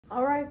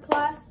All right,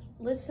 class,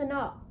 listen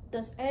up.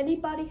 Does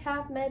anybody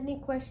have any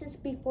questions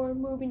before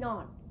moving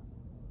on?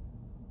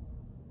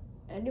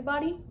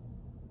 Anybody?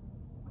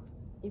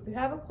 If you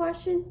have a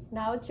question,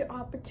 now it's your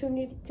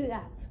opportunity to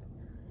ask.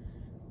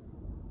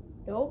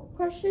 No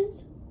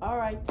questions? All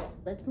right,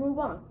 let's move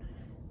on.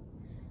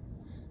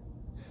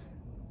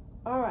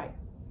 All right.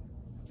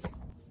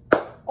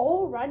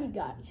 Alrighty,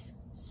 guys.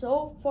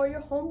 So for your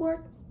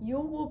homework,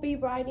 you will be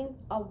writing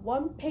a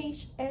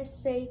one-page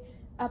essay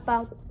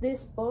about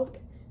this book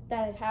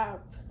that I have.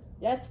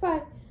 That's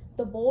right,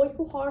 The Boy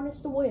Who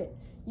Harnessed the Wind.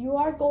 You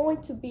are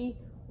going to be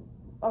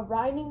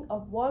writing a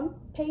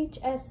one-page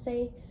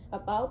essay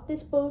about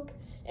this book,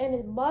 and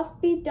it must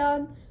be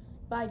done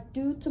by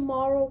due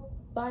tomorrow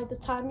by the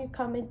time you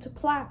come into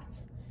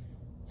class.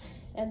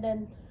 And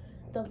then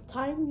the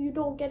time you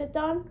don't get it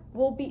done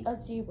will be a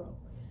 0.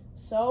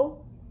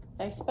 So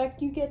I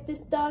expect you get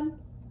this done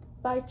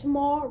by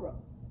tomorrow,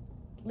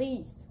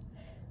 please.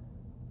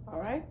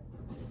 All right?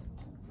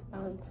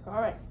 All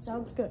right,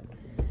 sounds good.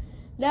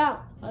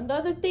 Now,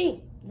 another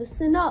thing,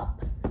 listen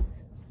up.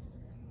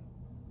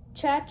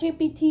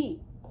 ChatGPT,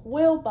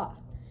 Quillbot,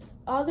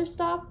 other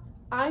stuff,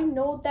 I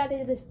know that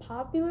it is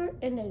popular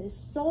and it is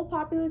so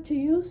popular to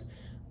use,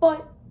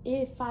 but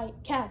if I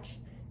catch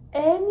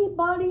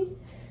anybody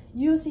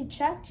using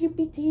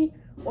ChatGPT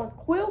or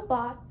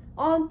Quillbot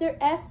on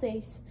their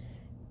essays,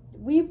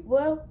 we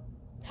will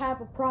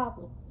have a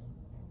problem.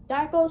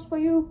 That goes for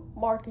you,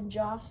 Mark and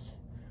Josh.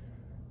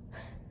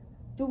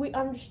 Do we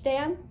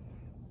understand?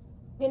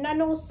 And I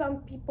know some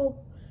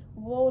people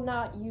will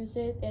not use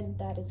it, and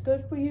that is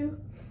good for you.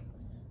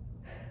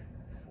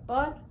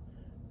 But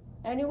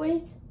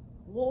anyways,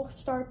 we'll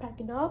start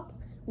packing up.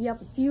 We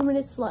have a few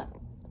minutes left.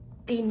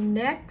 The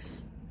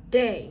next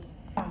day,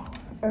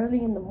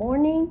 early in the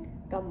morning,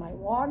 got my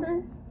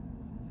water.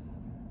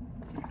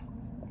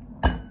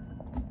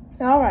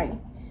 All right,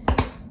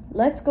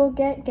 let's go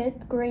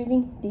get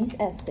grading these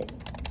essays.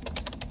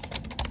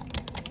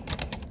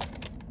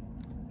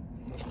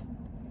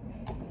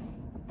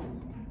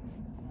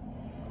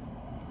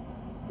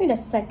 Wait a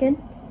second.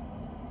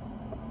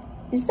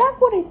 Is that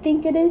what I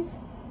think it is?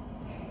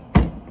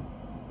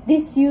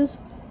 These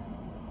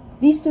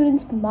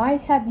students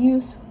might have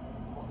used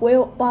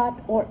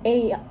Quillbot or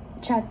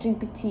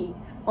ChatGPT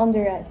on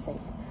their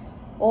essays.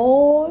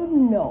 Oh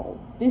no,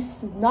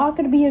 this is not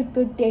going to be a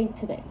good day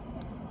today.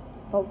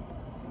 But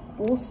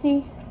we'll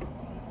see.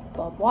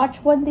 But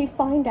watch when they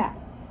find out.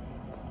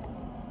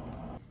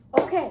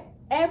 Okay,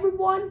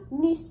 everyone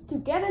needs to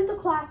get in the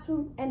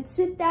classroom and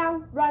sit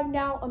down right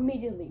now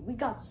immediately. We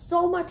got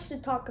so much to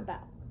talk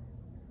about.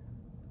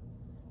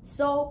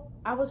 So,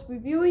 I was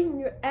reviewing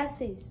your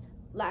essays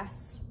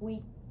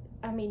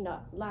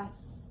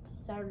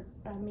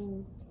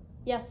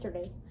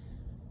yesterday.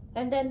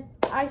 And then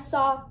I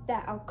saw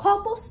that a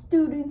couple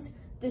students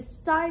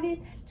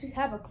decided to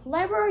have a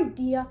clever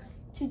idea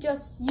to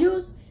just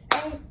use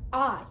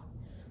AI.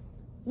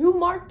 You,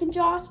 Mark and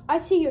Josh, I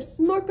see your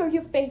smirk on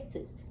your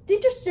faces.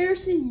 Did you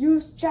seriously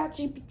use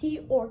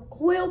ChatGPT or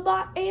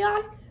Quillbot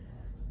AI?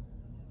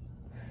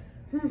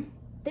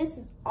 This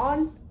is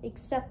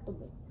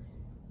unacceptable.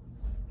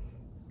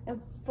 And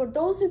for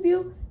those of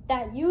you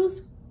that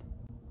use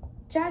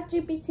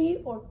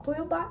ChatGPT or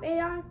Quillbot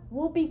AI,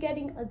 will be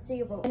getting a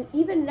 0. And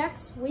even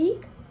next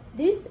week,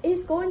 this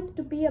is going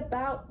to be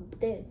about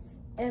this.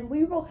 And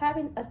we will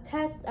having a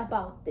test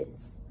about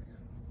this.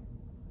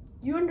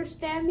 You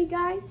understand me,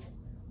 guys?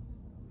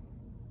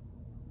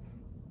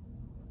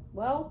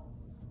 Well,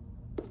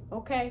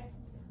 okay.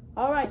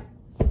 All right.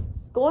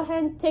 Go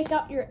ahead and take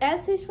out your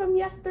essays from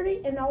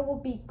yesterday, and I will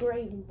be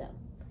grading them.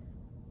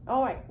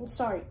 All right, I'm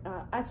sorry.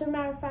 As a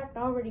matter of fact,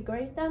 I already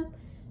graded them,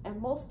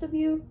 and most of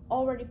you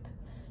already,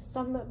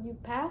 some of you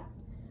passed.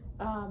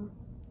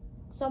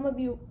 Some of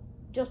you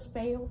just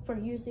failed for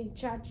using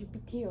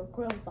ChatGPT or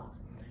Quillbot.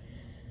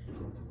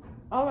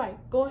 All right,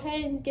 go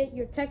ahead and get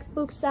your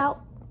textbooks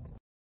out.